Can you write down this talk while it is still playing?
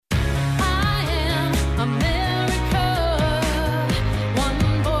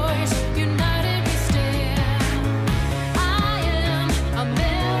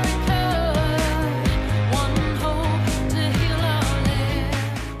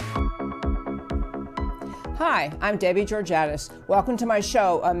Hi, I'm Debbie Georgatos. Welcome to my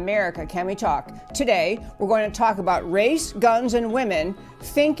show, America, Can We Talk? Today, we're going to talk about race, guns, and women.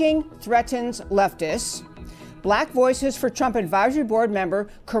 Thinking threatens leftists. Black Voices for Trump Advisory Board member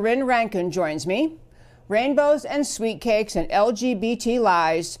Corrin Rankin joins me. Rainbows and SweetCakes and LGBT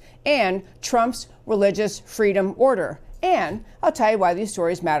lies. And Trump's religious freedom order. And I'll tell you why these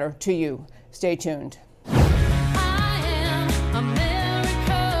stories matter to you. Stay tuned.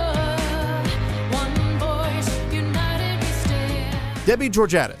 Debbie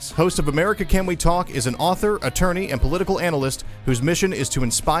Georgatos, host of America Can We Talk, is an author, attorney, and political analyst whose mission is to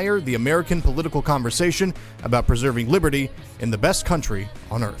inspire the American political conversation about preserving liberty in the best country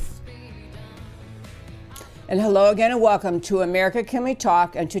on earth. And hello again and welcome to America Can We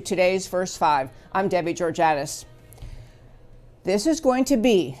Talk and to today's First Five. I'm Debbie Georgatos. This is going to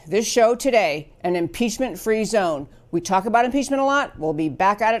be, this show today, an impeachment-free zone. We talk about impeachment a lot. We'll be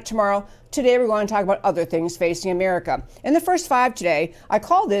back at it tomorrow. Today, we're going to talk about other things facing America. In the First Five today, I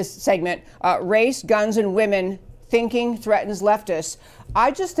call this segment Race, Guns, and Women, Thinking Threatens Leftists.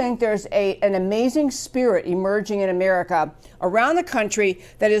 I just think there's an amazing spirit emerging in America around the country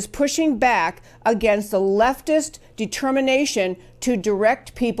that is pushing back against the leftist determination to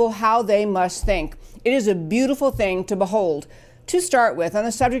direct people how they must think. It is a beautiful thing to behold. To start with, on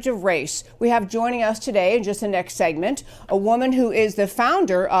the subject of race, we have joining us today in just the next segment, a woman who is the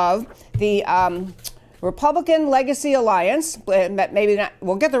founder of the Republican Legacy Alliance. Maybe not,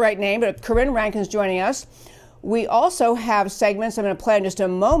 we'll get the right name, but Corrin Rankin is joining us. We also have segments I'm going to play in just a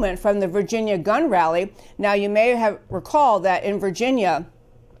moment from the Virginia gun rally. Now, you may have recalled that in Virginia,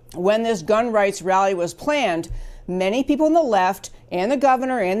 when this gun rights rally was planned, many people on the left and the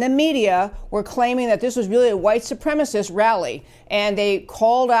governor and the media were claiming that this was really a white supremacist rally. And they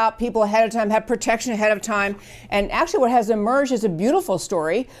called out people ahead of time, had protection ahead of time. And actually what has emerged is a beautiful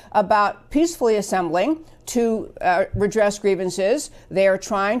story about peacefully assembling to redress grievances. They are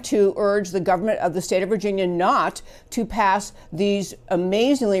trying to urge the government of the state of Virginia not to pass these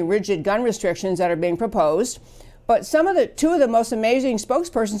amazingly rigid gun restrictions that are being proposed. But two of the most amazing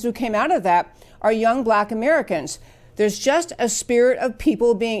spokespersons who came out of that are young Black Americans. There's just a spirit of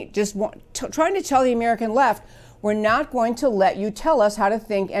people being trying to tell the American left, we're not going to let you tell us how to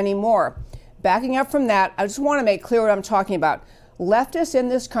think anymore. Backing up from that, I just want to make clear what I'm talking about. Leftists in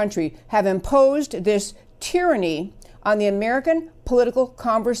this country have imposed this tyranny on the American political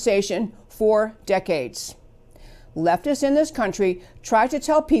conversation for decades. Leftists in this country try to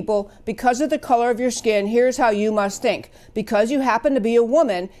tell people, because of the color of your skin, here's how you must think. Because you happen to be a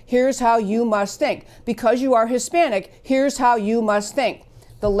woman, here's how you must think. Because you are Hispanic, here's how you must think.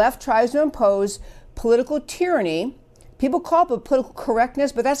 The left tries to impose political tyranny. People call it political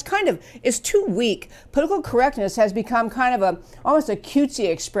correctness, but it's too weak. Political correctness has become kind of almost a cutesy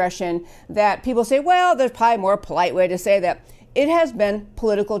expression that people say, well, there's probably a more polite way to say that. It has been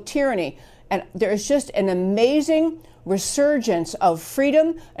political tyranny. And there is just an amazing resurgence of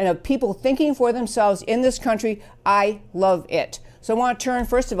freedom and of people thinking for themselves in this country. I love it. So I want to turn,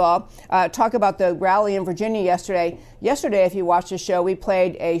 first of all, talk about the rally in Virginia yesterday. Yesterday, if you watched the show, we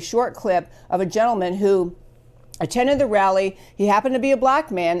played a short clip of a gentleman who attended the rally. He happened to be a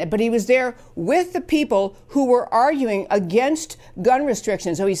Black man, but he was there with the people who were arguing against gun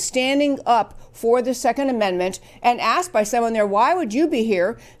restrictions. So he's standing up for the Second Amendment and asked by someone there, why would you be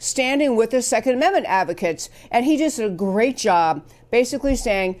here standing with the Second Amendment advocates? And he just did a great job basically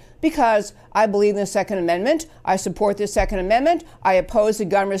saying, because I believe in the Second Amendment, I support the Second Amendment, I oppose the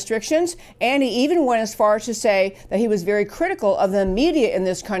gun restrictions, and he even went as far as to say that he was very critical of the media in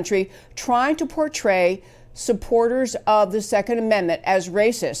this country trying to portray supporters of the Second Amendment as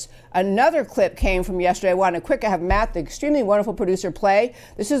racist. Another clip came from yesterday. I want to have Matt, the extremely wonderful producer, play.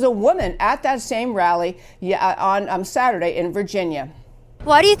 This is a woman at that same rally on Saturday in Virginia.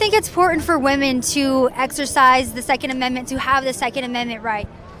 Why do you think it's important for women to exercise the Second Amendment, to have the Second Amendment right?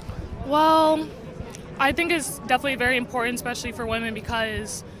 Well, I think it's definitely very important, especially for women,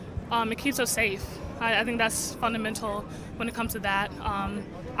 because it keeps us safe. I think that's fundamental when it comes to that.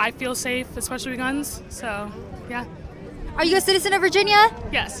 I feel safe, especially with guns, so yeah. Are you a citizen of Virginia?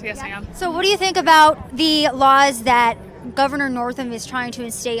 Yes, I am. So what do you think about the laws that Governor Northam is trying to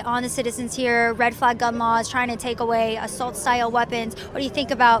instate on the citizens here, red flag gun laws, trying to take away assault-style weapons? What do you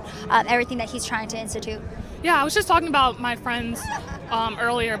think about everything that he's trying to institute? Yeah, I was just talking about my friends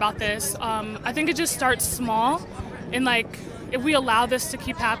earlier about this. I think it just starts small, and if we allow this to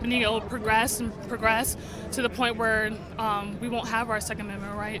keep happening, it will progress to the point where we won't have our Second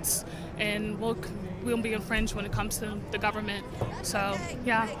Amendment rights, and we'll be infringed when it comes to the government. So,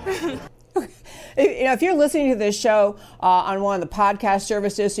 yeah. If you're listening to this show on one of the podcast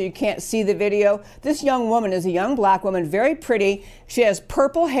services so you can't see the video, this young woman is a young black woman, very pretty. She has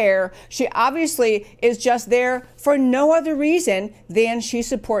purple hair. She obviously is just there for no other reason than she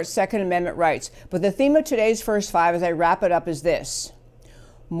supports Second Amendment rights. But the theme of today's First Five, as I wrap it up, is this.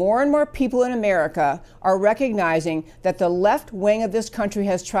 More and more people in America are recognizing that the left wing of this country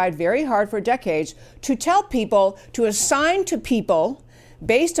has tried very hard for decades to tell people, to assign to people,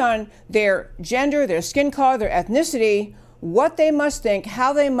 based on their gender, their skin color, their ethnicity, what they must think,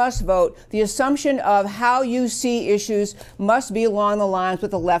 how they must vote. The assumption of how you see issues must be along the lines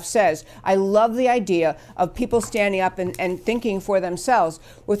what the left says. I love the idea of people standing up and thinking for themselves.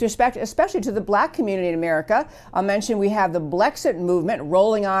 With respect, especially to the black community in America, I'll mention we have the Blexit movement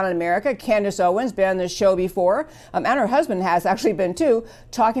rolling on in America. Candace Owens been on this show before, and her husband has actually been too,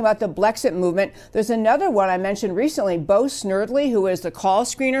 talking about the Blexit movement. There's another one I mentioned recently, Bo Snerdley, who is the call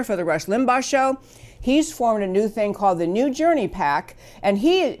screener for the Rush Limbaugh show. He's formed a new thing called the New Journey PAC, and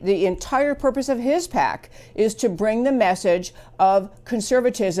the entire purpose of his PAC is to bring the message of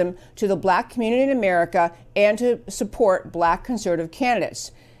conservatism to the black community in America and to support black conservative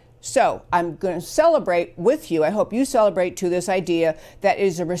candidates. So I'm going to celebrate with you, I hope you celebrate too, this idea that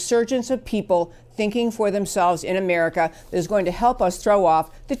is a resurgence of people thinking for themselves in America that is going to help us throw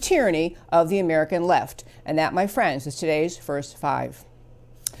off the tyranny of the American left. And that, my friends, is today's First Five.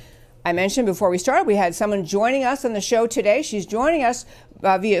 I mentioned before we started, we had someone joining us on the show today. She's joining us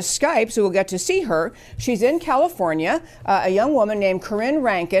via Skype, so we'll get to see her. She's in California, a young woman named Corrin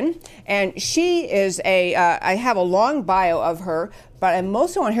Rankin, and she is I have a long bio of her, but I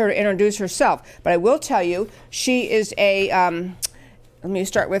mostly want her to introduce herself. But I will tell you, she is let me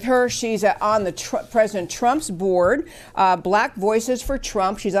start with her. She's on the President Trump's board, Black Voices for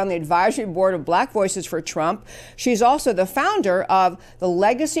Trump. She's on the advisory board of Black Voices for Trump. She's also the founder of the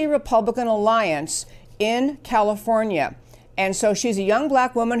Legacy Republican Alliance in California. And so she's a young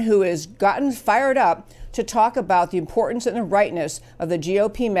black woman who has gotten fired up to talk about the importance and the rightness of the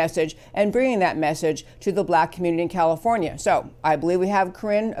GOP message and bringing that message to the black community in California. So I believe we have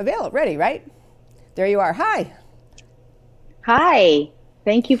Corrin ready, right? There you are. Hi. Hi,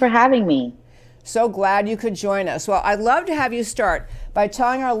 thank you for having me. So glad you could join us. Well, I'd love to have you start by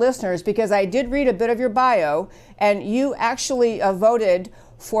telling our listeners, because I did read a bit of your bio, and you actually voted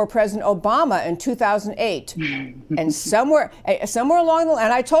for President Obama in 2008. And somewhere along the line,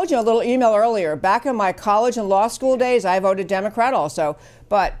 and I told you in a little email earlier, back in my college and law school days, I voted Democrat also.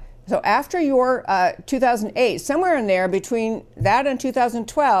 But so after your 2008, somewhere in there between that and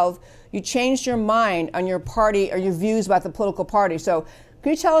 2012, you changed your mind on your party or your views about the political party. So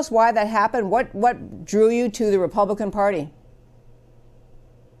can you tell us why that happened? What drew you to the Republican Party?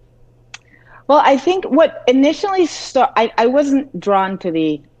 Well, I think what initially I wasn't drawn to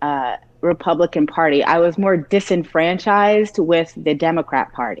the Republican Party. I was more disenfranchised with the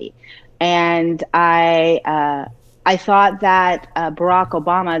Democrat Party. And I thought that Barack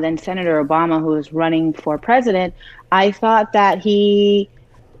Obama, then Senator Obama, who was running for president, I thought that he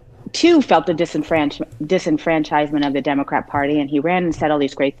too felt the disenfranchisement of the Democrat Party, and he ran and said all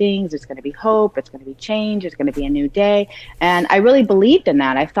these great things. It's going to be hope, it's going to be change, it's going to be a new day. And I really believed in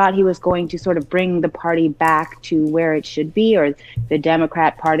that. I thought he was going to sort of bring the party back to where it should be, or the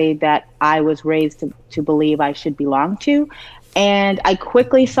Democrat Party that I was raised to believe I should belong to. And I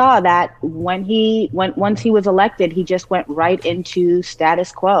quickly saw that once he was elected, he just went right into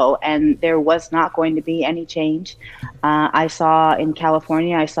status quo, and there was not going to be any change. I saw in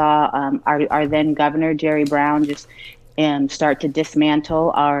California, our then governor, Jerry Brown, just start to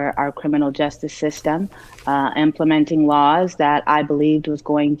dismantle our criminal justice system, implementing laws that I believed was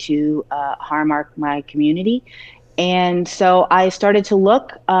going to harm my community. And so I started to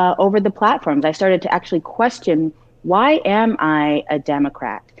look over the platforms. I started to actually question, why am I a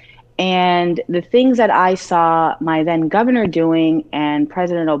Democrat? And the things that I saw my then governor doing and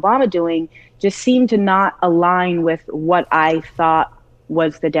President Obama doing just seemed to not align with what I thought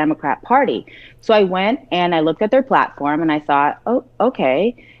was the Democrat Party. So I went and I looked at their platform and I thought, oh,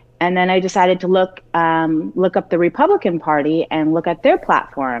 okay. And then I decided to look up the Republican Party and look at their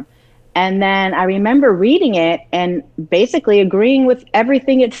platform. And then I remember reading it and basically agreeing with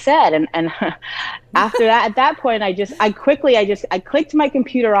everything it said. And after that, at that point, I clicked my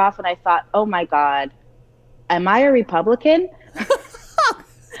computer off and I thought, oh my God, am I a Republican?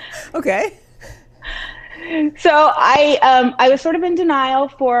 Okay. So I was sort of in denial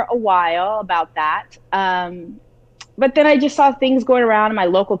for a while about that. But then I just saw things going around in my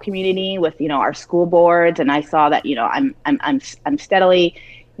local community with, our school boards. And I saw that, I'm steadily,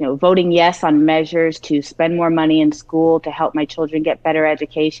 voting yes on measures to spend more money in school to help my children get better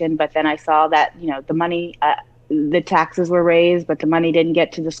education. But then I saw that, the money, the taxes were raised, but the money didn't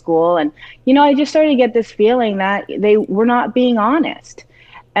get to the school. And, I just started to get this feeling that they were not being honest.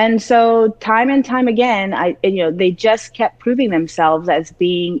 And so time and time again, they just kept proving themselves as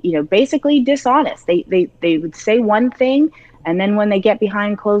being, basically dishonest. They would say one thing, and then when they get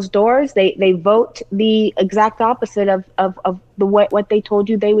behind closed doors, they vote the exact opposite of what they told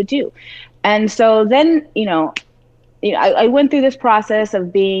you they would do. And so then, I went through this process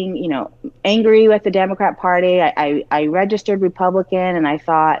of being, angry with the Democrat Party. I registered Republican, and I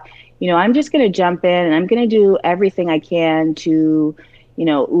thought, I'm just going to jump in and I'm going to do everything I can to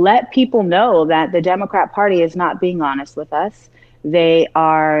let people know that the Democrat Party is not being honest with us. They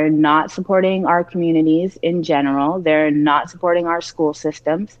are not supporting our communities in general. They're not supporting our school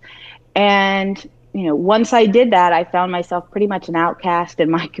systems. And, once I did that, I found myself pretty much an outcast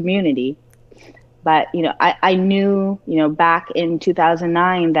in my community. But, I knew, back in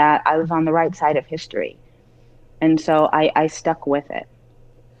 2009 that I was on the right side of history. And so I stuck with it.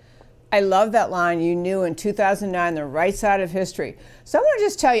 I love that line. You knew in 2009 the right side of history. So I want to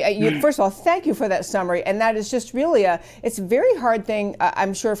just tell you, first of all, thank you for that summary. And that is just really it's a very hard thing,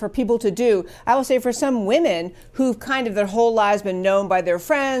 I'm sure, for people to do. I will say for some women who've kind of their whole lives been known by their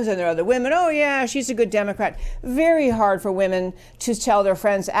friends and their other women, oh yeah, she's a good Democrat. Very hard for women to tell their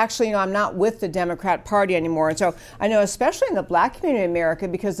friends, actually, I'm not with the Democrat Party anymore. And so I know, especially in the Black community in America,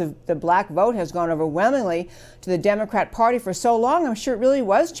 because the Black vote has gone overwhelmingly to the Democrat Party for so long, I'm sure it really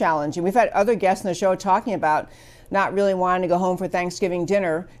was challenging. We've had other guests in the show talking about not really wanting to go home for Thanksgiving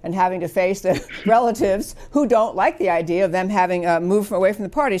dinner and having to face the relatives who don't like the idea of them having moved away from the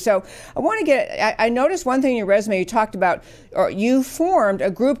party. So I want to I noticed one thing in your resume you talked about, or you formed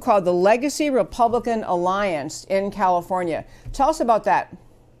a group called the Legacy Republican Alliance in California. Tell us about that.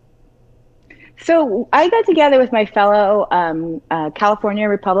 So I got together with my fellow California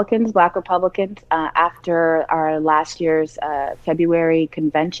Republicans, Black Republicans, after our last year's February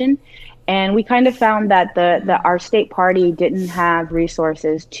convention. And we kind of found that our state party didn't have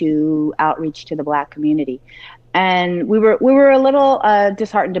resources to outreach to the Black community. And we were a little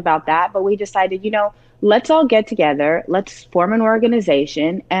disheartened about that, but we decided, let's all get together, let's form an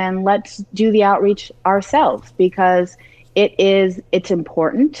organization, and let's do the outreach ourselves, because it's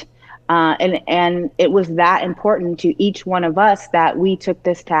important. And it was that important to each one of us that we took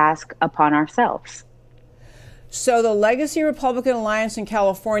this task upon ourselves. So the Legacy Republican Alliance in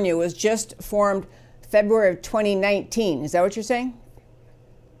California was just formed February of 2019. Is that what you're saying?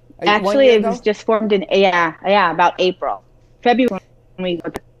 Actually, it was just formed in, about April. February when we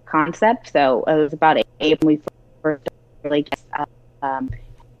got the concept. So it was about April when we first really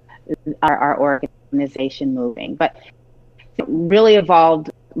our organization moving. But it really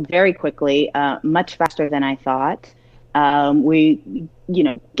evolved very quickly, much faster than I thought. We,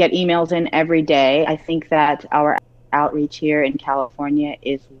 get emails in every day. I think that our outreach here in California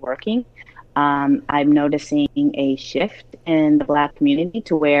is working. I'm noticing a shift in the Black community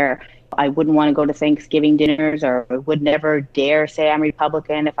to where I wouldn't want to go to Thanksgiving dinners, or would never dare say I'm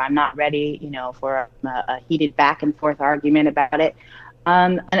Republican if I'm not ready, for a heated back and forth argument about it.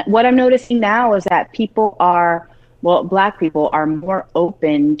 And what I'm noticing now is that Black people are more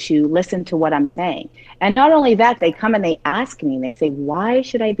open to listen to what I'm saying. And not only that, they come and they ask me, they say, why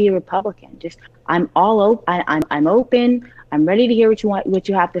should I be a Republican? I'm all open. I'm open. I'm ready to hear what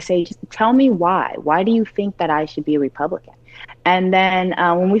you have to say. Just tell me why. Why do you think that I should be a Republican? And then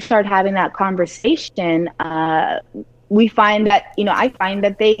when we start having that conversation, we find that, I find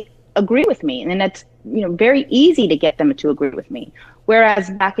that they agree with me. And it's, very easy to get them to agree with me.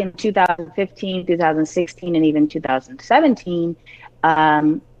 Whereas back in 2015, 2016, and even 2017,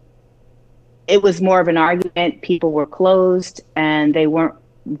 it was more of an argument. People were closed and they weren't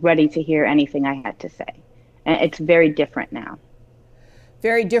ready to hear anything I had to say. And it's very different now.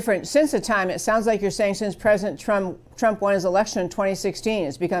 Very different. Since the time, it sounds like you're saying since President Trump won his election in 2016,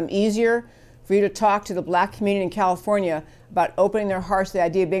 it's become easier for you to talk to the Black community in California about opening their hearts to the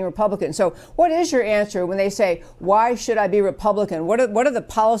idea of being Republican. So what is your answer when they say, why should I be Republican? What are the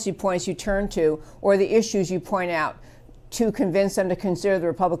policy points you turn to, or the issues you point out to convince them to consider the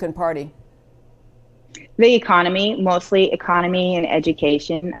Republican Party? The economy, mostly economy and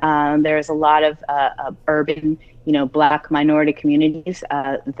education. There's a lot of urban, Black minority communities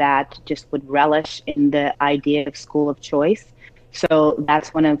that just would relish in the idea of school of choice. So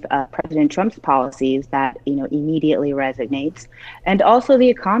that's one of President Trump's policies that, immediately resonates. And also the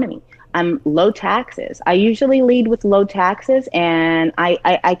economy. Low taxes. I usually lead with low taxes, and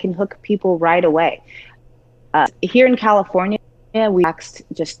I can hook people right away. Here in California, we taxed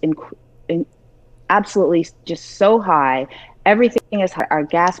just absolutely just so high. Everything is high. Our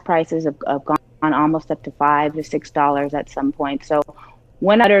gas prices have gone almost up to $5 to $6 at some point. So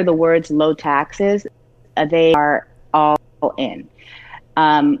when I utter the words low taxes, they are all in.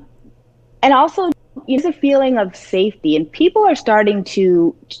 And also, there's a feeling of safety, and people are starting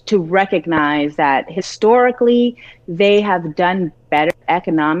to recognize that historically they have done better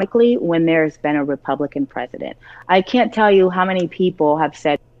economically when there's been a Republican president. I can't tell you how many people have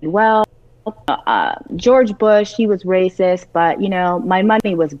said, well, George Bush, he was racist, but my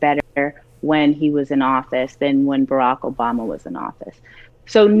money was better when he was in office than when Barack Obama was in office.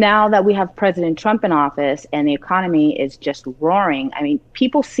 So now that we have President Trump in office and the economy is just roaring, I mean,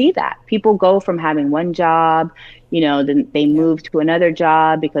 people see that. People go from having one job, then they move to another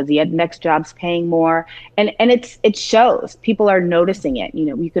job because the next job's paying more. And it shows. People are noticing it.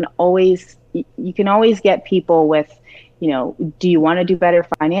 You can always get people with, do you want to do better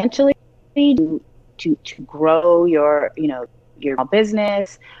financially? To grow your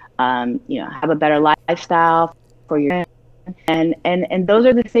business, have a better lifestyle for your, and those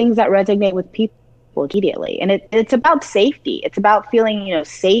are the things that resonate with people immediately. And it's about safety. It's about feeling,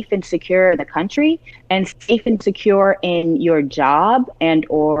 safe and secure in the country and safe and secure in your job and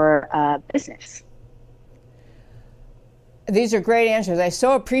or business. These are great answers. I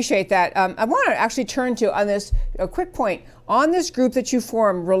so appreciate that. I want to actually turn to on this a quick point on this group that you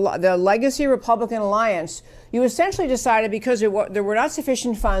formed, the Legacy Republican Alliance. You essentially decided because there were not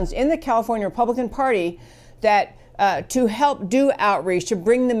sufficient funds in the California Republican Party that to help do outreach, to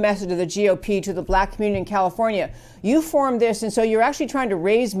bring the message of the GOP to the Black community in California. You formed this, and so you're actually trying to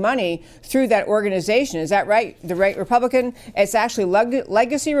raise money through that organization. Is that right? The Right Republican? It's actually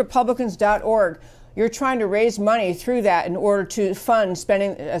legacyrepublicans.org. You're trying to raise money through that in order to fund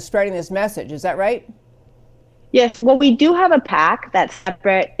spreading this message. Is that right? Yes. Well, we do have a PAC that's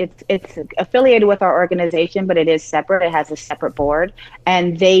separate. It's affiliated with our organization, but it is separate. It has a separate board,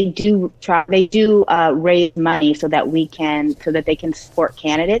 and they do raise money so that they can support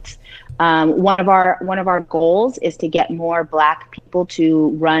candidates. One of our goals is to get more Black people to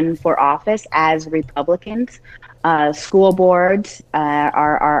run for office as Republicans. School boards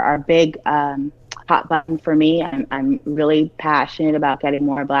are big. Hot button for me. I'm really passionate about getting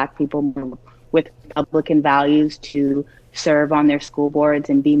more Black people with Republican values to serve on their school boards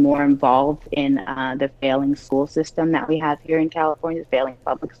and be more involved in the failing school system that we have here in California, the failing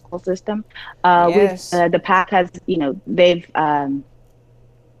public school system. Yes. The PAC has, they've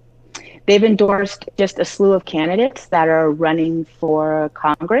endorsed just a slew of candidates that are running for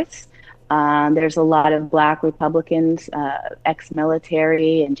Congress. There's a lot of Black Republicans,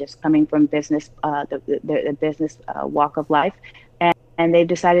 ex-military, and just coming from business, the business walk of life, and they've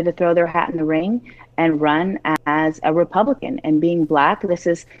decided to throw their hat in the ring and run as a Republican. And being Black,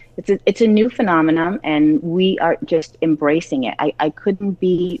 it's a new phenomenon, and we are just embracing it. I couldn't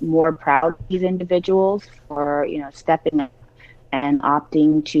be more proud of these individuals for stepping up and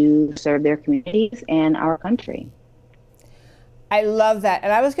opting to serve their communities and our country. I love that.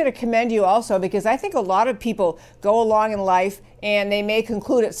 And I was going to commend you also because I think a lot of people go along in life and they may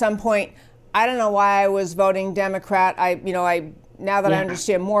conclude at some point, I don't know why I was voting Democrat. Now that I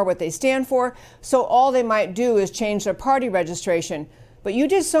understand more what they stand for. So all they might do is change their party registration. But you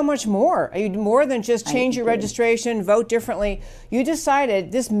did so much more. You did more than just change your registration, vote differently. You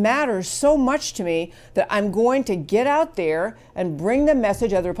decided this matters so much to me that I'm going to get out there and bring the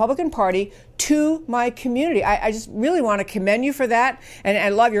message of the Republican Party to my community. I just really want to commend you for that. And I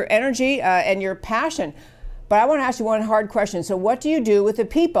love your energy and your passion. But I want to ask you one hard question. So what do you do with the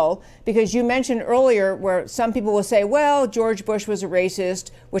people? Because you mentioned earlier where some people will say, well, George Bush was a racist,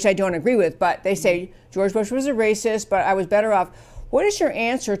 which I don't agree with, but they say George Bush was a racist, but I was better off. What is your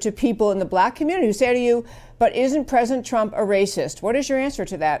answer to people in the Black community who say to you, but isn't President Trump a racist? What is your answer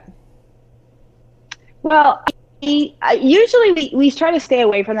to that? Well, usually we try to stay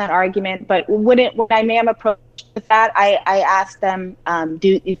away from that argument, but when I am approached with that, I ask them,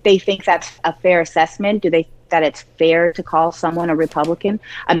 if they think that's a fair assessment, do they that it's fair to call someone a Republican?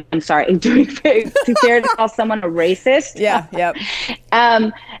 I'm sorry, fair to call someone a racist? Yeah, yep.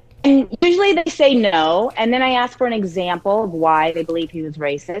 And usually they say no, and then I ask for an example of why they believe he was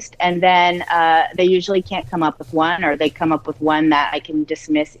racist, and then they usually can't come up with one, or they come up with one that I can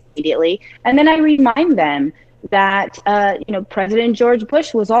dismiss immediately, and then I remind them that President George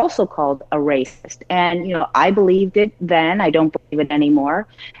Bush was also called a racist, and I believed it then. I don't believe it anymore.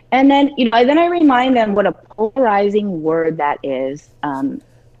 And then I remind them what a polarizing word that is,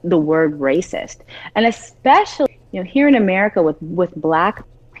 the word racist, and especially here in America with Black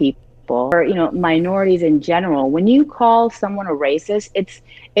people, people, or minorities in general, when you call someone a racist,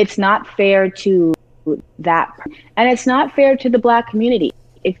 it's not fair to that, and it's not fair to the Black community.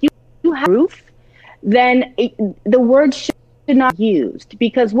 If you have proof, then the word should not be used,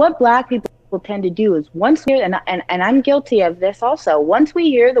 because what Black people tend to do is, once we hear, and I'm guilty of this also, once we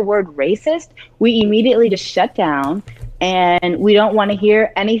hear the word racist, we immediately just shut down and we don't want to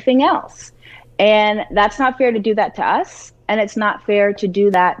hear anything else. And that's not fair to do that to us, and it's not fair to do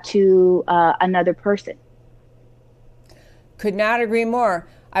that to another person. Could not agree more.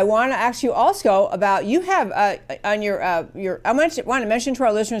 I want to ask you also about, you have on your I want to mention to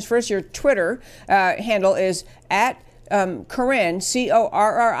our listeners first, your Twitter handle is at Corrin, Corrin,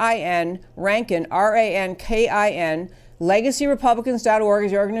 Rankin, Rankin, LegacyRepublicans.org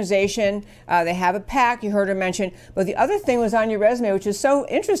is your organization. They have a PAC, you heard her mention. But the other thing was on your resume, which is so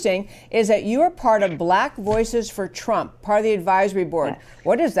interesting, is that you are part of Black Voices for Trump, part of the advisory board. Yes.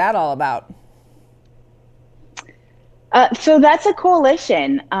 What is that all about? So that's a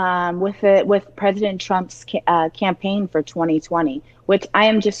coalition with President Trump's campaign for 2020, which I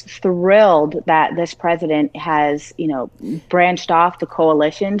am just thrilled that this president has, branched off to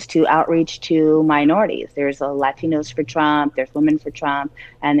coalitions to outreach to minorities. There's Latinos for Trump, there's Women for Trump,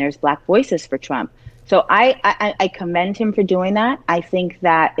 and there's Black Voices for Trump. So I commend him for doing that. I think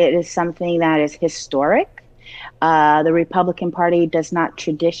that it is something that is historic. The Republican Party does not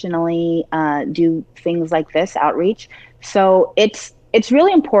traditionally do things like this, outreach. So it's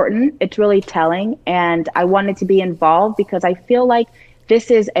really important. It's really telling. And I wanted to be involved because I feel like this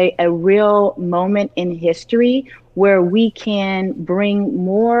is a real moment in history where we can bring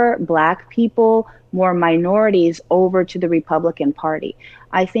more Black people, more minorities over to the Republican Party.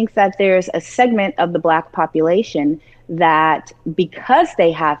 I think that there's a segment of the Black population that, because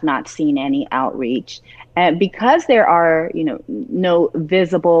they have not seen any outreach, and because there are, no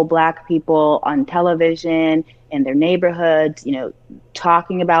visible Black people on television in their neighborhoods,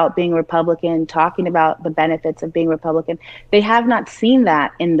 talking about being Republican, talking about the benefits of being Republican, they have not seen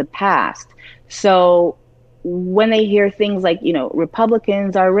that in the past. So when they hear things like,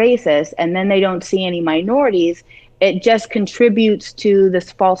 Republicans are racist, and then they don't see any minorities, it just contributes to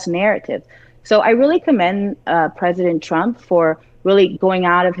this false narrative. So I really commend President Trump for really going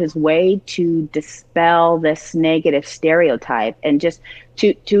out of his way to dispel this negative stereotype and just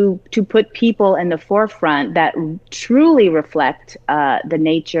to put people in the forefront that truly reflect the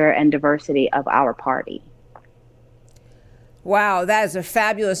nature and diversity of our party. Wow, that is a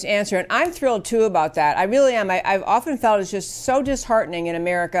fabulous answer. And I'm thrilled too about that. I really am. I've often felt it's just so disheartening in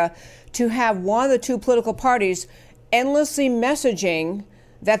America to have one of the two political parties endlessly messaging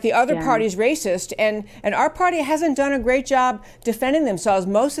that the other party's racist, and our party hasn't done a great job defending themselves.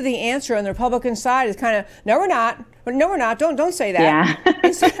 Most of the answer on the Republican side is kind of, no, we're not. No, we're not. Don't say that. Yeah.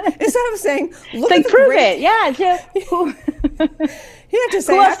 Instead of saying, look like, at the prove it. Yeah. You have to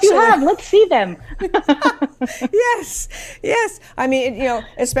say, who else do you have? Let's see them. Yes. I mean,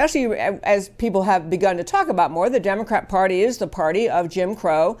 especially as people have begun to talk about more, the Democrat Party is the party of Jim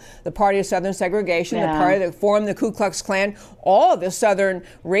Crow, the party of Southern segregation, the party that formed the Ku Klux Klan. All of the Southern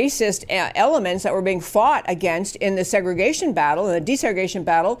racist elements that were being fought against in the segregation battle and the desegregation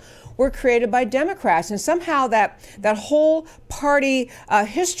battle were created by Democrats, and somehow that whole party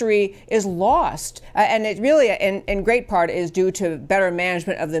history is lost, and it really, in great part, is due to better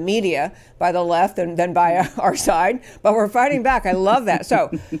management of the media by the left than by our side. But we're fighting back. I love that.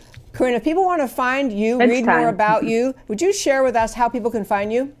 So, Corrin, if people want to find you, read more about you, would you share with us how people can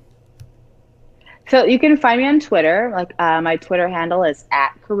find you? So you can find me on Twitter. My Twitter handle is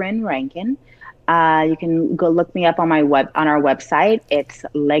 @CorrinRankin. You can go look me up on our website. It's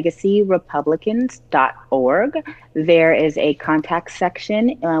LegacyRepublicans.org. There is a contact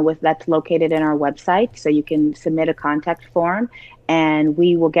section that's located in our website, so you can submit a contact form, and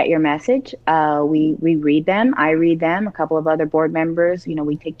we will get your message. We read them. I read them. A couple of other board members,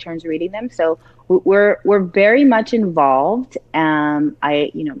 we take turns reading them. So we're very much involved.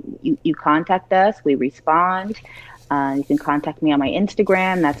 You contact us, we respond. You can contact me on my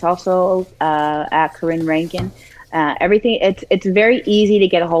Instagram. That's also at Corrin Rankin. Everything, it's very easy to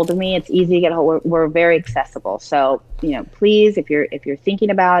get a hold of me. It's easy to get a hold. We're very accessible. So, please, if you're thinking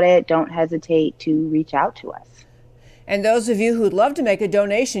about it, don't hesitate to reach out to us. And those of you who'd love to make a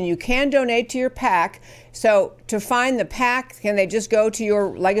donation, you can donate to your PAC. So to find the PAC, can they just go to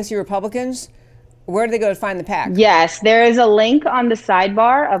your Legacy Republicans? Where do they go to find the PAC? Yes, there is a link on the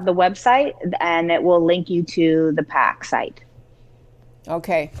sidebar of the website, and it will link you to the PAC site.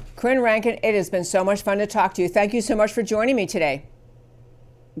 Okay. Corrin Rankin, it has been so much fun to talk to you. Thank you so much for joining me today.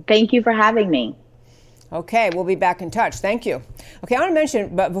 Thank you for having me. Okay, we'll be back in touch. Thank you. Okay, I want to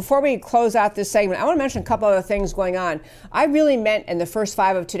mention, but before we close out this segment, I want to mention a couple other things going on. I really meant in the first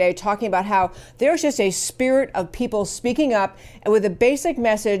 5 of today talking about how there's just a spirit of people speaking up and with a basic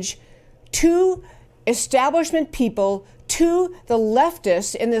message to establishment people, to the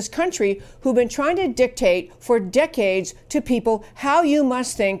leftists in this country who've been trying to dictate for decades to people how you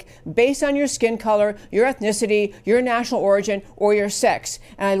must think based on your skin color, your ethnicity, your national origin, or your sex.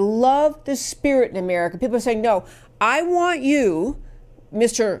 And I love the spirit in America. People are saying, no, I want you,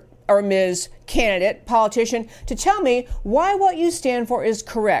 Mr. or Ms. candidate, politician, to tell me why what you stand for is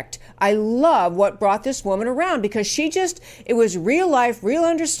correct. I love what brought this woman around because it was real life, real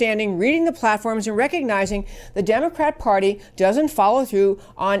understanding, reading the platforms and recognizing the Democrat Party doesn't follow through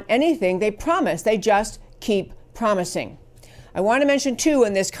on anything they promise. They just keep promising. I want to mention, too,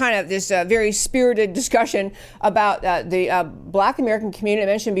 in this very spirited discussion about the Black American community I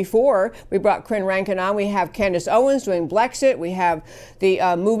mentioned before, we brought Corrin Rankin on. We have Candace Owens doing Blexit. We have the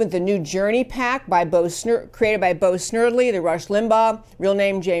movement, the New Journey PAC, created by Bo Snerdley, the Rush Limbaugh, real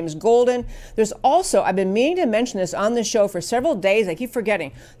name James Golden. There's also, I've been meaning to mention this on the show for several days. I keep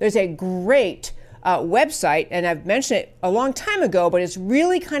forgetting. There's a great website, and I've mentioned it a long time ago, but it's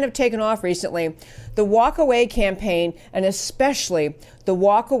really kind of taken off recently. The Walk Away campaign, and especially the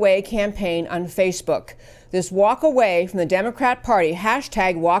Walk Away campaign on Facebook. This walk away from the Democrat Party,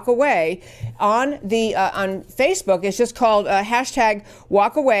 hashtag walk away, on Facebook. It's just called hashtag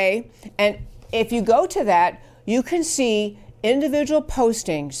walk away. And if you go to that, you can see individual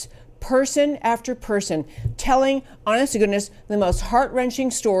postings, person after person, telling, honest to goodness, the most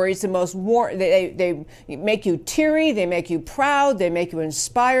heart-wrenching stories, the most they make you teary, they make you proud, they make you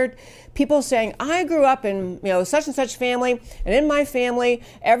inspired. People saying, I grew up in such and such family, and in my family,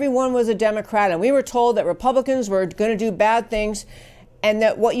 everyone was a Democrat, and we were told that Republicans were going to do bad things. And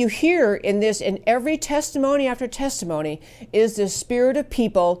that what you hear in every testimony after testimony is the spirit of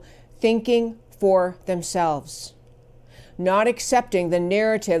people thinking for themselves, not accepting the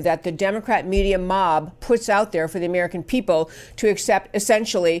narrative that the Democrat media mob puts out there for the American people to accept,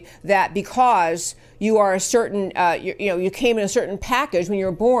 essentially, that because you are a certain, you came in a certain package when you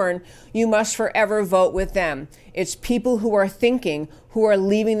were born, you must forever vote with them. It's people who are thinking, who are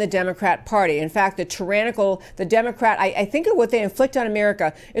leaving the Democrat Party. In fact, the Democrat, I think of what they inflict on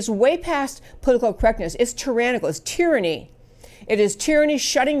America is way past political correctness. It's tyrannical. It's tyranny. It is tyranny,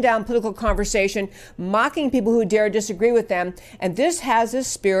 shutting down political conversation, mocking people who dare disagree with them. And this has this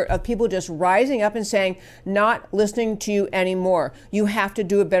spirit of people just rising up and saying, not listening to you anymore. You have to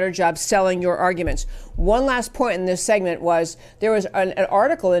do a better job selling your arguments. One last point in this segment was there was an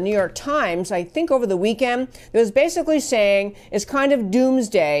article in the New York Times, I think over the weekend, that was basically saying it's kind of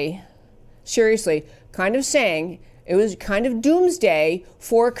doomsday. Seriously, kind of saying it was kind of doomsday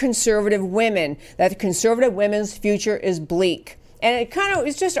for conservative women, that conservative women's future is bleak. And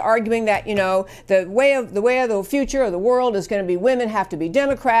it's just arguing that, the way of the future of the world is going to be women have to be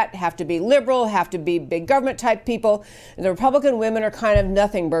Democrat, have to be liberal, have to be big government type people. And the Republican women are kind of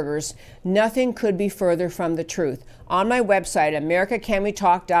nothing burgers. Nothing could be further from the truth. On my website,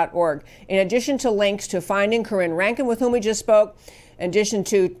 americacanwetalk.org, in addition to links to finding Corrin Rankin, with whom we just spoke, in addition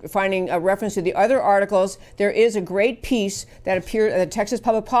to finding a reference to the other articles, there is a great piece that appeared at the Texas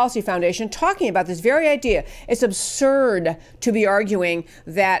Public Policy Foundation talking about this very idea. It's absurd to be arguing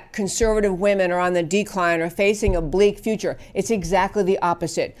that conservative women are on the decline or facing a bleak future. It's exactly the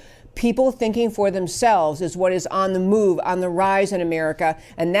opposite. People thinking for themselves is what is on the move, on the rise in America,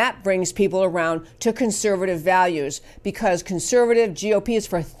 and that brings people around to conservative values, because conservative GOP is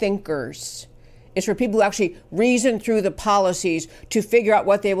for thinkers. It's for people who actually reason through the policies to figure out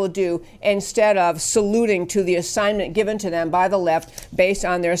what they will do, instead of saluting to the assignment given to them by the left based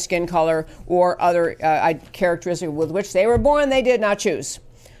on their skin color or other characteristics with which they were born they did not choose.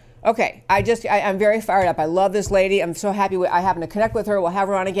 Okay, I'm very fired up. I love this lady. I'm so happy I happened to connect with her. We'll have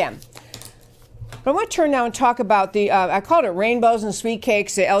her on again. But I want to turn now and talk about I called it Rainbows and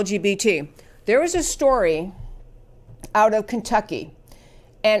SweetCakes, the LGBT. There was a story out of Kentucky.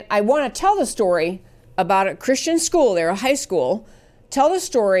 And I want to tell the story about a Christian school there, a high school, tell the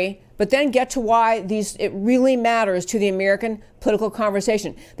story, but then get to why it really matters to the American political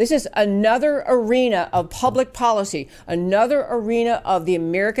conversation. This is another arena of public policy, another arena of the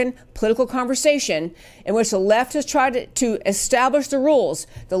American political conversation in which the left has tried to establish the rules.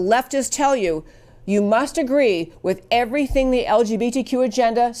 The leftists tell you, you must agree with everything the LGBTQ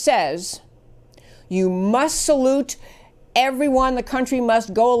agenda says. You must salute everyone. The country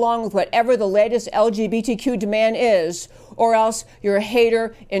must go along with whatever the latest LGBTQ demand is, or else you're a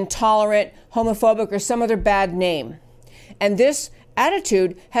hater, intolerant, homophobic, or some other bad name. And this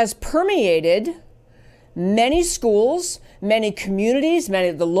attitude has permeated many schools, many communities, many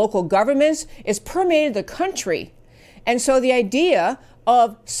of the local governments. It's permeated the country. And so the idea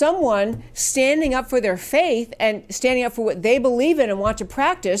of someone standing up for their faith and standing up for what they believe in and want to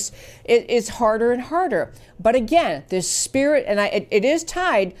practice is harder and harder. But again, this spirit, and it is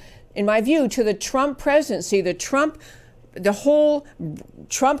tied, in my view, to the Trump presidency, the whole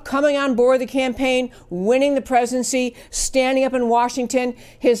Trump coming on board the campaign, winning the presidency, standing up in Washington.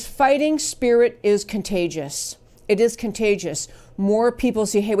 His fighting spirit is contagious. It is contagious. More people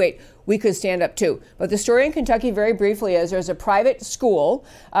see, hey, wait, we could stand up too. But the story in Kentucky, very briefly, is there's a private school,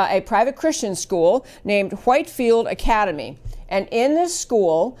 a private Christian school named Whitefield Academy. And in this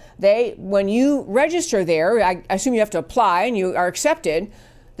school, when you register there, I assume you have to apply and you are accepted,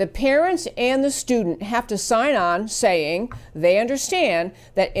 the parents and the student have to sign on saying they understand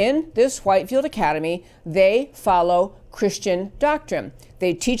that in this Whitefield Academy, they follow Christian doctrine.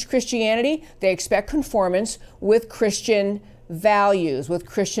 They teach Christianity. They expect conformance with Christian values, with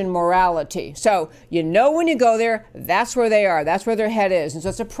Christian morality. So you know when you go there, that's where they are. That's where their head is. And so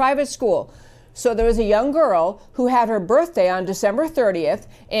it's a private school. So there was a young girl who had her birthday on December 30th,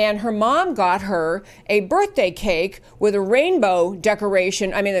 and her mom got her a birthday cake with a rainbow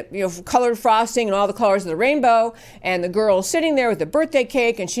decoration. I mean, colored frosting and all the colors of the rainbow. And the girl sitting there with the birthday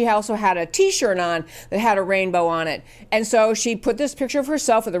cake, and she also had a T-shirt on that had a rainbow on it. And so she put this picture of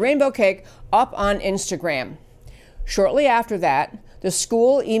herself with a rainbow cake up on Instagram. Shortly after that, the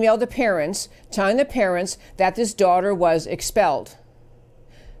school emailed the parents, telling the parents that this daughter was expelled.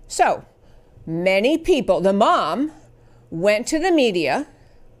 So many people, the mom went to the media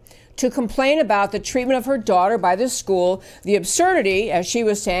to complain about the treatment of her daughter by the school, the absurdity, as she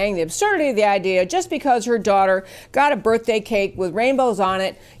was saying, the absurdity of the idea, just because her daughter got a birthday cake with rainbows on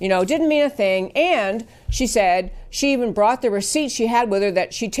it, didn't mean a thing. And she said she even brought the receipt she had with her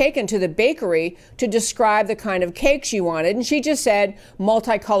that she'd taken to the bakery to describe the kind of cake she wanted. And she just said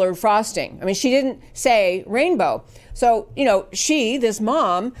multicolored frosting. I mean, she didn't say rainbow. So, this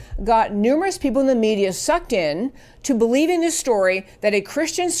mom, got numerous people in the media sucked in to believing this story that a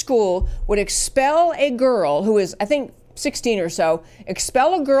Christian school would expel a girl who is, I think, 16 or so,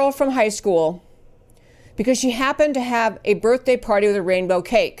 expel a girl from high school because she happened to have a birthday party with a rainbow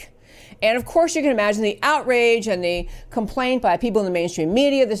cake. And of course, you can imagine the outrage and the complaint by people in the mainstream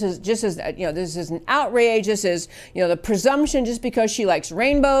media. This is just as, this is an outrage. This is, the presumption just because she likes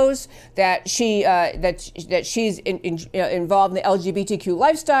rainbows that she's involved in the LGBTQ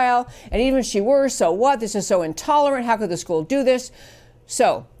lifestyle. And even if she were, so what? This is so intolerant. How could the school do this?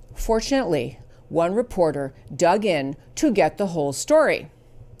 So, fortunately, one reporter dug in to get the whole story.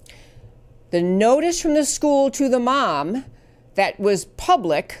 The notice from the school to the mom that was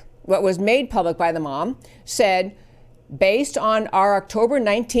public, what was made public by the mom, said, based on our October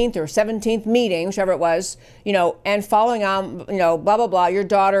 19th or 17th meeting, whichever it was, and following on, blah, blah, blah, your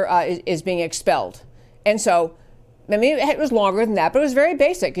daughter is being expelled. And so, I mean, it was longer than that, but it was very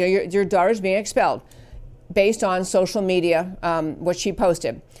basic. Your daughter's being expelled based on social media, what she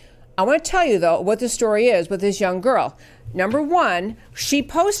posted. I want to tell you, though, what the story is with this young girl. Number one, she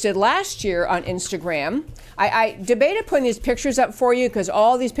posted last year on Instagram. I debated putting these pictures up for you because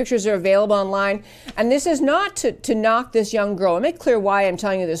all these pictures are available online. And this is not to knock this young girl. I'll make clear why I'm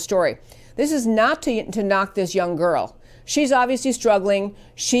telling you this story. This is not to knock this young girl. She's obviously struggling.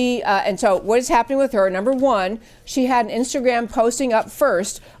 And so what is happening with her? Number one, she had an Instagram posting up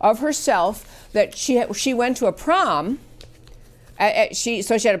first of herself that she went to a prom. So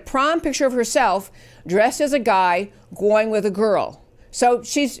she had a prom picture of herself dressed as a guy going with a girl. So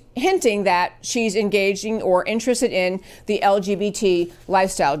she's hinting that she's engaging or interested in the LGBT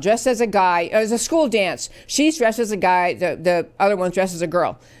lifestyle, dressed as a guy, as a school dance. She's dressed as a guy, the other one's dressed as a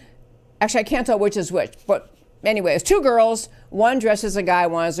girl. Actually, I can't tell which is which, but anyway, it's two girls, one dressed as a guy,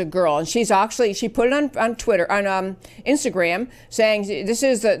 one as a girl. And she put it on Twitter, on Instagram, saying this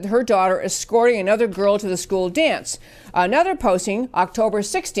is her daughter escorting another girl to the school dance. Another posting, October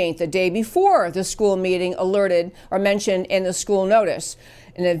 16th, the day before the school meeting, alerted or mentioned in the school notice.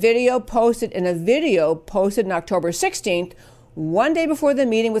 In a video posted on October 16th, one day before the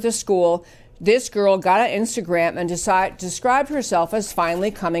meeting with the school, this girl got on Instagram and described herself as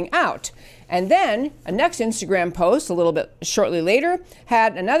finally coming out. And then a next Instagram post a little bit shortly later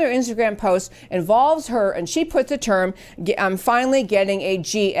had another Instagram post involves her, and she put the term, I'm finally getting a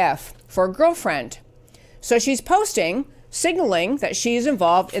GF for a girlfriend. So she's posting, signaling that she's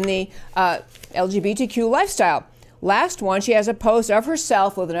involved in the LGBTQ lifestyle. last one, she has a post of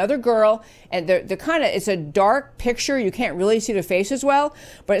herself with another girl, and it's a dark picture. You can't really see the face as well,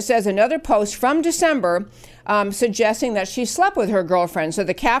 but it says another post from December suggesting that she slept with her girlfriend. So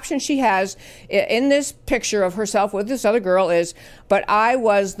the caption she has in this picture of herself with this other girl is, "But I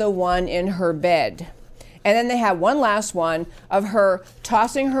was the one in her bed." And then they have one last one of her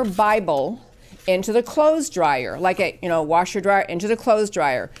tossing her Bible into the clothes dryer, like a washer dryer, into the clothes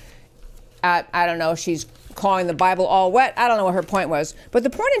dryer. I don't know if she's calling the Bible all wet. I don't know what her point was. But the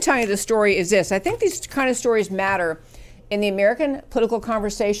point in telling you this story is this. I think these kind of stories matter in the American political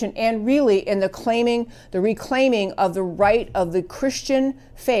conversation, and really in the reclaiming of the right of the Christian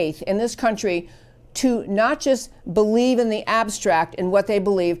faith in this country to not just believe in the abstract in what they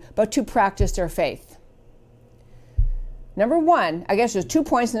believe, but to practice their faith. Number one, I guess there's 2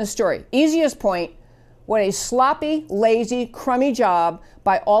 points in this story. Easiest point, what a sloppy, lazy, crummy job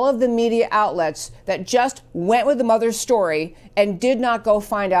by all of the media outlets that just went with the mother's story and did not go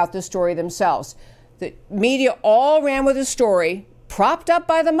find out the story themselves. The media all ran with the story, propped up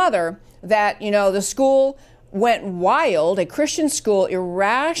by the mother, that, the school went wild, a Christian school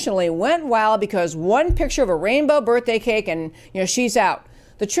irrationally went wild because one picture of a rainbow birthday cake and, she's out.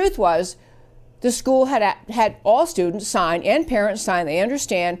 The truth was, the school had all students sign and parents sign. They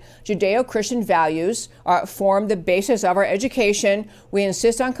understand Judeo-Christian values form the basis of our education. We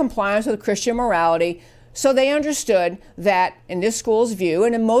insist on compliance with Christian morality. So they understood that in this school's view,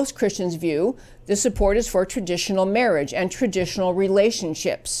 and in most Christians' view, the support is for traditional marriage and traditional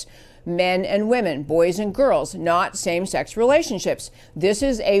relationships. Men and women, boys and girls, not same-sex relationships. This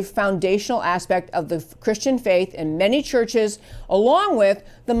is a foundational aspect of the Christian faith in many churches, along with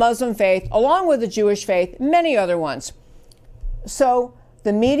the Muslim faith, along with the Jewish faith, many other ones. So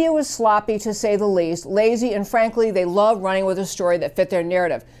the media was sloppy, to say the least, lazy, and frankly, they love running with a story that fit their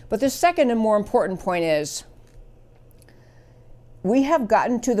narrative. But the second and more important point is, we have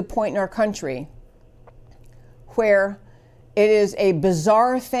gotten to the point in our country where it is a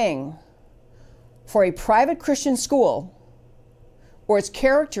bizarre thing for a private Christian school, or it's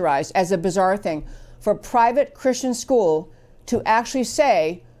characterized as a bizarre thing for a private Christian school to actually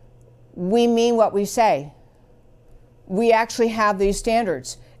say, we mean what we say. We actually have these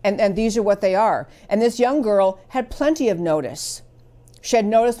standards, and these are what they are. And this young girl had plenty of notice. She had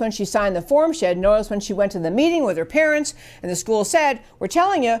notice when she signed the form. She had notice when she went to the meeting with her parents, and the school said, we're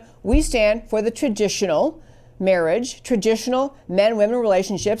telling you, we stand for the traditional marriage, traditional men-women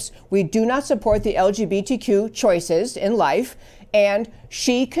relationships. We do not support the LGBTQ choices in life. And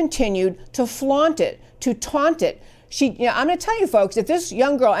she continued to flaunt it, to taunt it. I'm going to tell you folks, if this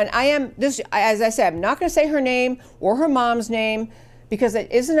young girl, and as I said, I'm not going to say her name or her mom's name because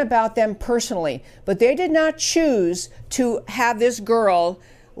it isn't about them personally, but they did not choose to have this girl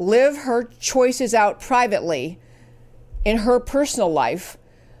live her choices out privately in her personal life.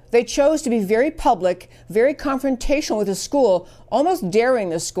 They chose to be very public, very confrontational with the school, almost daring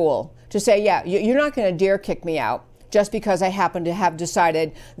the school to say, yeah, you're not going to dare kick me out just because I happen to have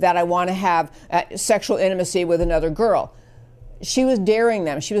decided that I want to have sexual intimacy with another girl. She was daring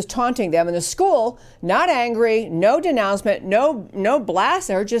them. She was taunting them. And the school, not angry, no denouncement, no blast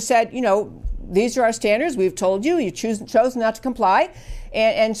at her, just said, these are our standards. We've told you. You chose not to comply.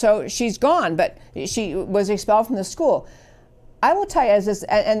 And so she's gone, but she was expelled from the school. I will tell you,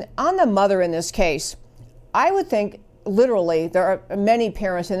 and on the mother in this case, I would think literally there are many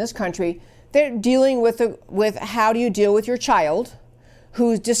parents in this country, they're dealing with how do you deal with your child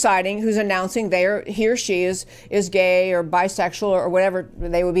who's announcing he or she is gay or bisexual or whatever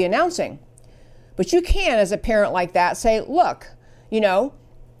they would be announcing. But you can, as a parent like that, say, look,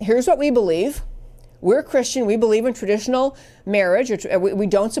 here's what we believe. We're Christian. We believe in traditional marriage. We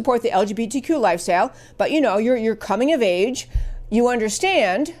don't support the LGBTQ lifestyle. But, you're coming of age. You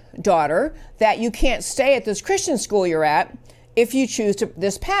understand, daughter, that you can't stay at this Christian school you're at if you choose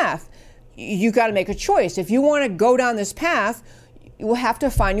this path. You got to make a choice. If you want to go down this path, you will have to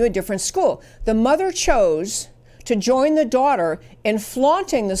find you a different school. The mother chose to join the daughter in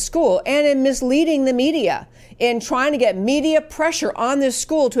flaunting the school and in misleading the media, in trying to get media pressure on this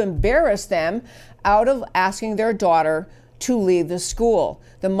school to embarrass them out of asking their daughter to leave the school.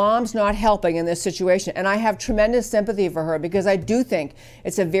 The mom's not helping in this situation, and I have tremendous sympathy for her because I do think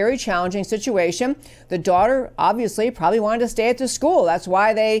it's a very challenging situation. The daughter obviously probably wanted to stay at the school. That's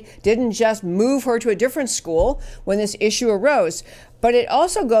why they didn't just move her to a different school when this issue arose. But it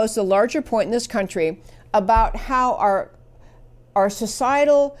also goes to the larger point in this country about how our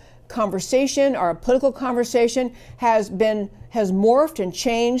societal conversation, our political conversation has morphed and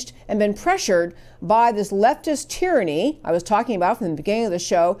changed and been pressured by this leftist tyranny I was talking about from the beginning of the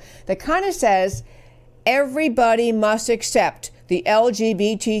show that kind of says, everybody must accept the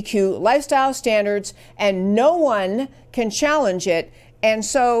LGBTQ lifestyle standards and no one can challenge it. And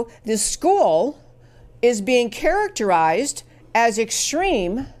so the school is being characterized as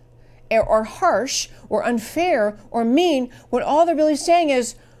extreme or harsh or unfair or mean, when all they're really saying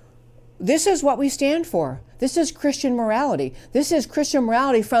is, this is what we stand for. This is Christian morality. This is Christian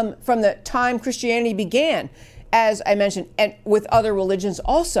morality from the time Christianity began, as I mentioned, and with other religions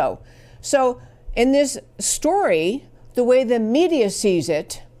also. So in this story, the way the media sees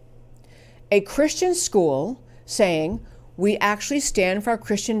it, a Christian school saying, we actually stand for our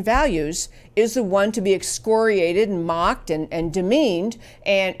Christian values, is the one to be excoriated and mocked and demeaned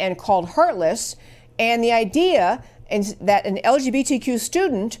and called heartless. And the idea is that an LGBTQ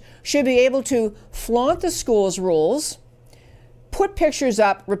student should be able to flaunt the school's rules, put pictures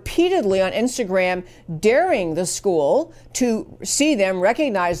up repeatedly on Instagram, daring the school to see them,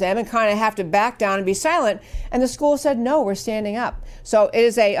 recognize them, and kind of have to back down and be silent. And the school said, no, we're standing up. So it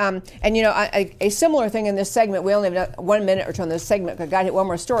is a similar thing in this segment. We only have 1 minute or two on this segment. I got to hit one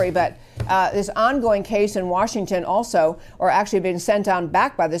more story, but this ongoing case in Washington also, or actually being sent on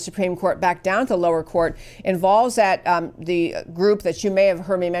back by the Supreme Court, back down to the lower court, involves that the group that you may have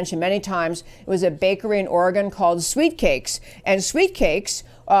heard me mention many times. It was a bakery in Oregon called SweetCakes. And SweetCakes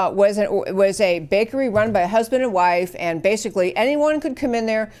was a bakery run by a husband and wife, and basically anyone could come in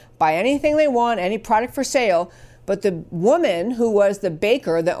there, buy anything they want, any product for sale. But the woman who was the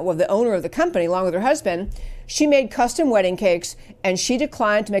baker, the owner of the company, along with her husband, she made custom wedding cakes, and she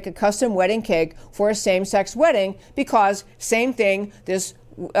declined to make a custom wedding cake for a same-sex wedding because, same thing, this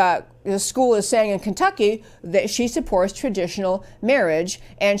school is saying in Kentucky that she supports traditional marriage,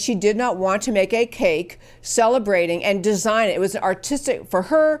 and she did not want to make a cake celebrating and design it. It was an artistic, for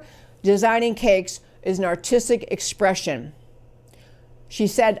her, designing cakes is an artistic expression. She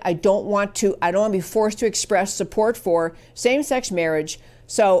said, I don't want to be forced to express support for same-sex marriage,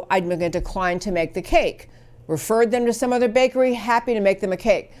 so I'm going to decline to make the cake. Referred them to some other bakery, happy to make them a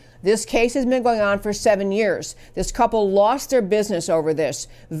cake. This case has been going on for 7 years. This couple lost their business over this.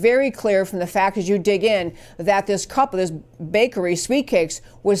 Very clear from the fact, as you dig in, that this couple, this bakery, SweetCakes,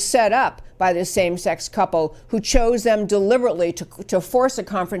 was set up by this same-sex couple who chose them deliberately to force a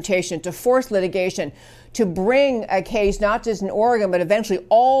confrontation, to force litigation, to bring a case not just in Oregon, but eventually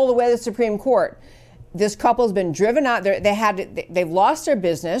all the way to the Supreme Court. This couple has been driven out. They've lost their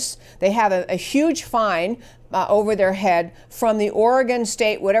business. They have a huge fine over their head from the Oregon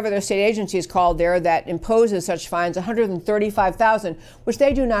state, whatever their state agency is called there, that imposes such fines, $135,000, which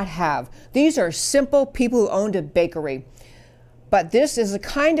they do not have. These are simple people who owned a bakery. But this is the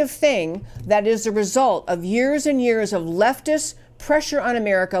kind of thing that is the result of years and years of leftist pressure on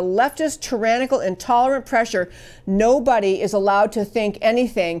America, leftist, tyrannical, intolerant pressure. Nobody is allowed to think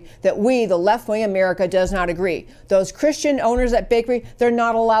anything that we, the left-wing America, does not agree. Those Christian owners at bakery, they're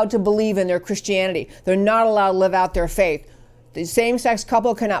not allowed to believe in their Christianity. They're not allowed to live out their faith. The same-sex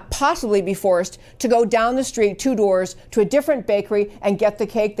couple cannot possibly be forced to go down the street 2 doors to a different bakery and get the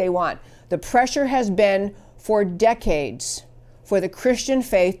cake they want. The pressure has been for decades for the Christian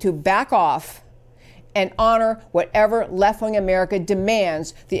faith to back off and honor whatever left-wing America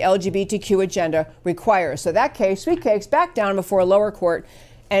demands the LGBTQ agenda requires. So that case, SweetCakes, back down before a lower court.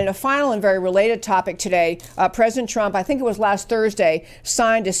 And a final and very related topic today, President Trump, I think it was last Thursday,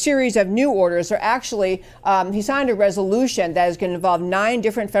 signed a series of new orders. Or actually, he signed a resolution that is going to involve 9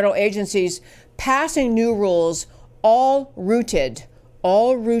 different federal agencies passing new rules, all rooted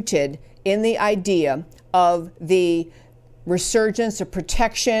in the idea of the resurgence of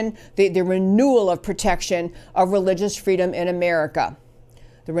protection, the renewal of protection of religious freedom in America.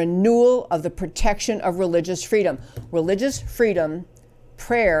 The renewal of the protection of religious freedom. Religious freedom,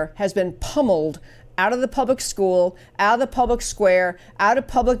 prayer, has been pummeled out of the public school, out of the public square, out of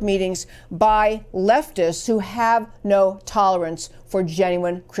public meetings by leftists who have no tolerance for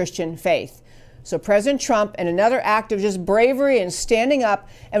genuine Christian faith. So President Trump, in another act of just bravery and standing up,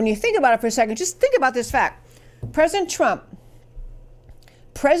 and when you think about it for a second, just think about this fact. President Trump,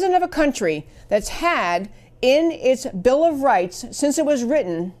 president of a country that's had in its Bill of Rights, since it was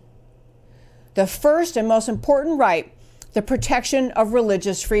written, the first and most important right, the protection of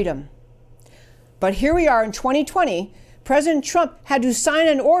religious freedom. But here we are in 2020, President Trump had to sign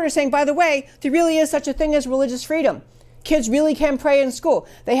an order saying, by the way, there really is such a thing as religious freedom. Kids really can pray in school.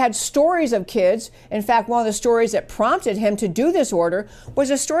 They had stories of kids. In fact, one of the stories that prompted him to do this order was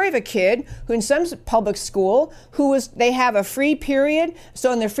a story of a kid who in some public school they have a free period.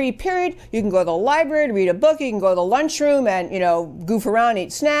 So in the free period, you can go to the library to read a book. You can go to the lunchroom and, goof around,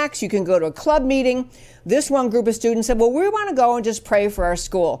 eat snacks. You can go to a club meeting. This one group of students said, well, we want to go and just pray for our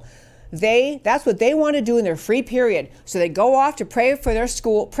school. That's what they want to do in their free period. So they go off to pray for their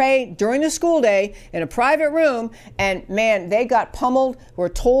school, pray during the school day in a private room, and man, they got pummeled. We're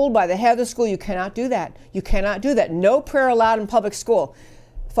told by the head of the school, you cannot do that. You cannot do that. No prayer allowed in public school.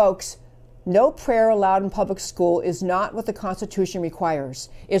 Folks, no prayer allowed in public school is not what the Constitution requires.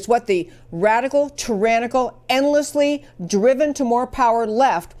 It's what the radical, tyrannical, endlessly driven to more power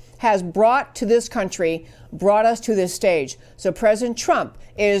left has brought to this country, brought us to this stage. So President Trump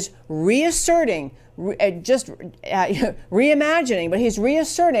is reimagining, but he's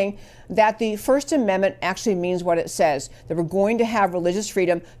reasserting that the First Amendment actually means what it says, that we're going to have religious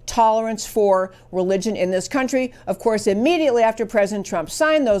freedom, tolerance for religion in this country. Of course, immediately after President Trump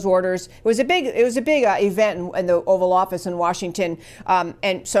signed those orders, it was a big event in the Oval Office in Washington.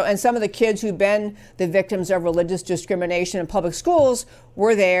 And some of the kids who've been the victims of religious discrimination in public schools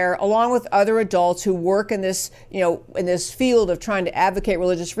were there, along with other adults who work in this, in this field of trying to advocate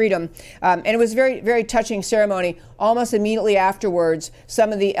religious freedom. And it was a very, very touching ceremony. Almost immediately afterwards,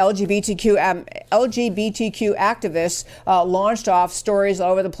 some of the LGBTQ activists launched off stories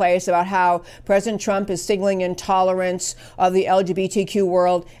all over the place about how President Trump is signaling intolerance of the LGBTQ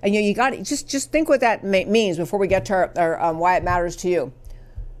world. And you got to just think what that means before we get to our why it matters to you.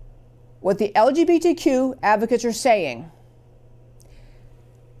 What the LGBTQ advocates are saying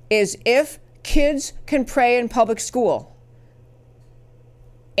is if kids can pray in public school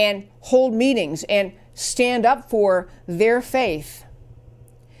and hold meetings and stand up for their faith,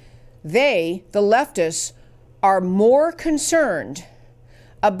 the leftists, are more concerned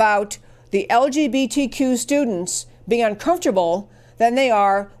about the LGBTQ students being uncomfortable than they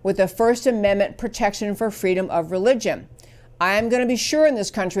are with the First Amendment protection for freedom of religion. I am going to be sure in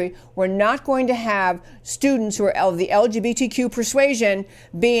this country we're not going to have students who are of the LGBTQ persuasion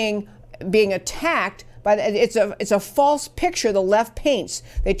being attacked. But it's a false picture the left paints.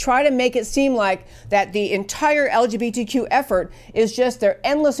 They try to make it seem like that the entire LGBTQ effort is just they're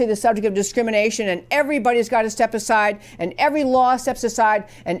endlessly the subject of discrimination, and everybody's got to step aside, and every law steps aside,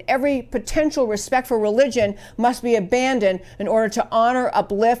 and every potential respect for religion must be abandoned in order to honor,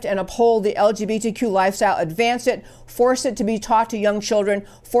 uplift, and uphold the LGBTQ lifestyle, advance it, force it to be taught to young children,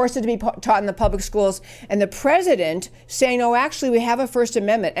 force it to be taught in the public schools. And the president saying, no, actually, we have a First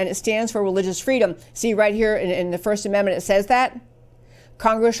Amendment, and it stands for religious freedom. See, right here in the First Amendment, it says that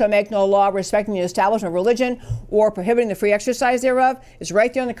Congress shall make no law respecting the establishment of religion or prohibiting the free exercise thereof. It's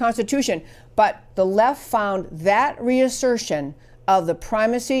right there in the Constitution. But the left found that reassertion of the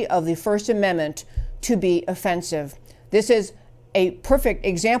primacy of the First Amendment to be offensive. This is a perfect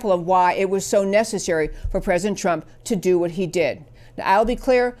example of why it was so necessary for President Trump to do what he did. Now, I'll be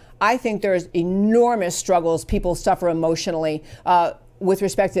clear, I think there's enormous struggles people suffer emotionally with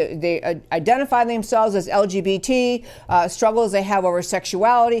respect to they identify themselves as LGBT, struggles they have over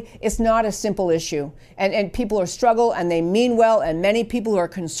sexuality. It's not a simple issue. And people are struggle and they mean well, and many people who are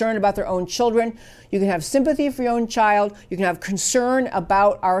concerned about their own children. You can have sympathy for your own child. You can have concern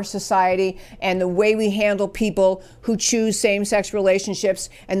about our society and the way we handle people who choose same-sex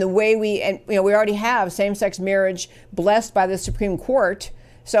relationships and the way we already have same-sex marriage blessed by the Supreme Court.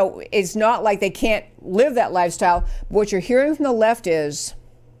 So it's not like they can't live that lifestyle. But what you're hearing from the left is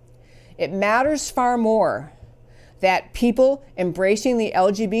it matters far more that people embracing the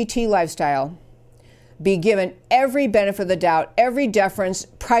LGBT lifestyle be given every benefit of the doubt, every deference,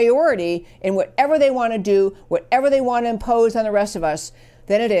 priority in whatever they want to do, whatever they want to impose on the rest of us,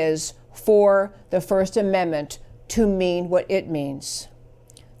 than it is for the First Amendment to mean what it means.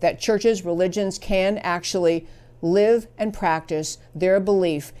 That churches, religions can actually live and practice their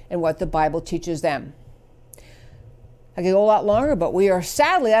belief in what the Bible teaches them. I could go a lot longer, but we are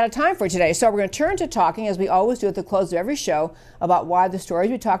sadly out of time for today. So we're going to turn to talking, as we always do at the close of every show, about why the stories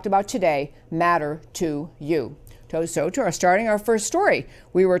we talked about today matter to you. So starting our first story,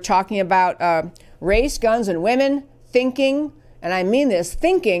 we were talking about race, guns, and women, thinking, and I mean this,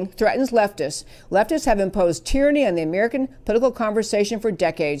 thinking threatens leftists. Leftists have imposed tyranny on the American political conversation for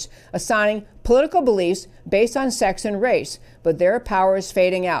decades, assigning political beliefs based on sex and race, but their power is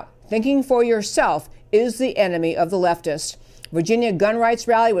fading out. Thinking for yourself is the enemy of the leftists. Virginia gun rights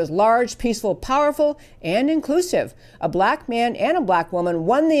rally was large, peaceful, powerful, and inclusive. A black man and a black woman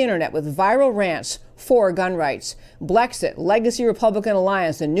won the internet with viral rants for gun rights. Blexit, Legacy Republican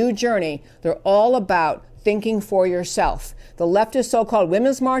Alliance, The New Journey, they're all about thinking for yourself. The leftist so-called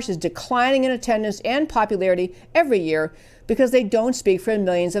Women's March is declining in attendance and popularity every year because they don't speak for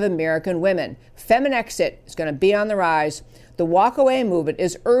millions of American women. Feminexit is going to be on the rise. The walkaway movement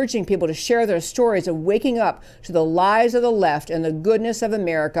is urging people to share their stories of waking up to the lies of the left and the goodness of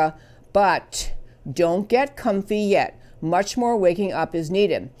America. But don't get comfy yet. much more waking up is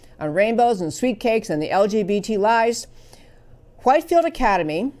needed. On rainbows and SweetCakes and the LGBT lies, the Whitefield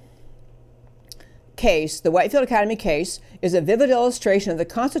Academy case is a vivid illustration of the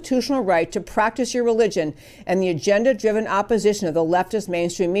constitutional right to practice your religion and the agenda-driven opposition of the leftist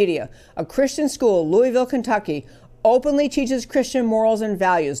mainstream media. A Christian school, Louisville, Kentucky, openly teaches Christian morals and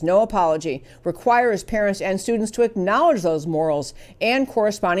values, no apology, requires parents and students to acknowledge those morals and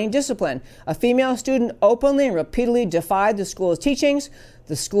corresponding discipline. A female student openly and repeatedly defied the school's teachings.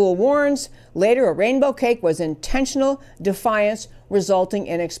 The school warns. Later, a rainbow cake was intentional defiance, resulting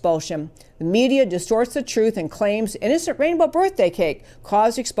in expulsion. The media distorts the truth and claims innocent rainbow birthday cake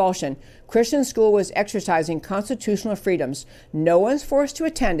caused expulsion. Christian school was exercising constitutional freedoms. No one's forced to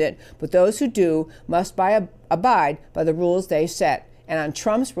attend it, but those who do must abide by the rules they set. And on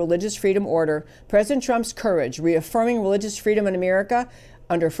Trump's religious freedom order, President Trump's courage, reaffirming religious freedom in America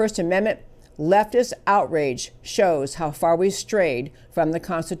under First Amendment, leftist outrage shows how far we strayed from the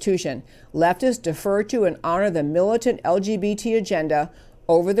Constitution. Leftists defer to and honor the militant LGBT agenda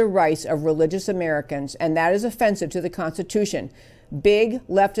over the rights of religious Americans, and that is offensive to the Constitution. Big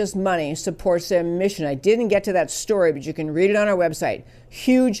leftist money supports their mission. I didn't get to that story, but you can read it on our website.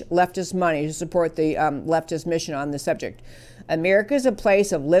 Huge leftist money to support the leftist mission on the subject. America is a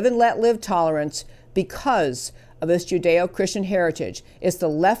place of live and let live tolerance because of its Judeo-Christian heritage. It's the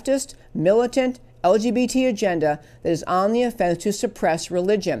leftist, militant, LGBT agenda that is on the offense to suppress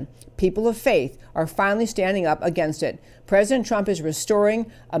religion. People of faith are finally standing up against it. President Trump is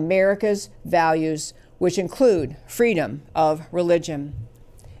restoring America's values, which include freedom of religion.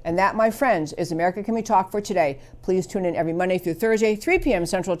 And that, my friends, is America Can We Talk for today. Please tune in every Monday through Thursday, 3 p.m.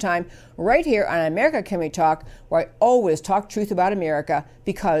 Central Time, right here on America Can We Talk, where I always talk truth about America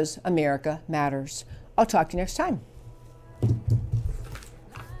because America matters. I'll talk to you next time.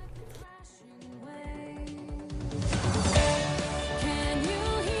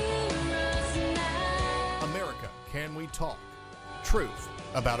 America Can We Talk? Truth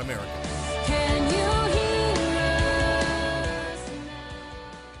about America. Can you hear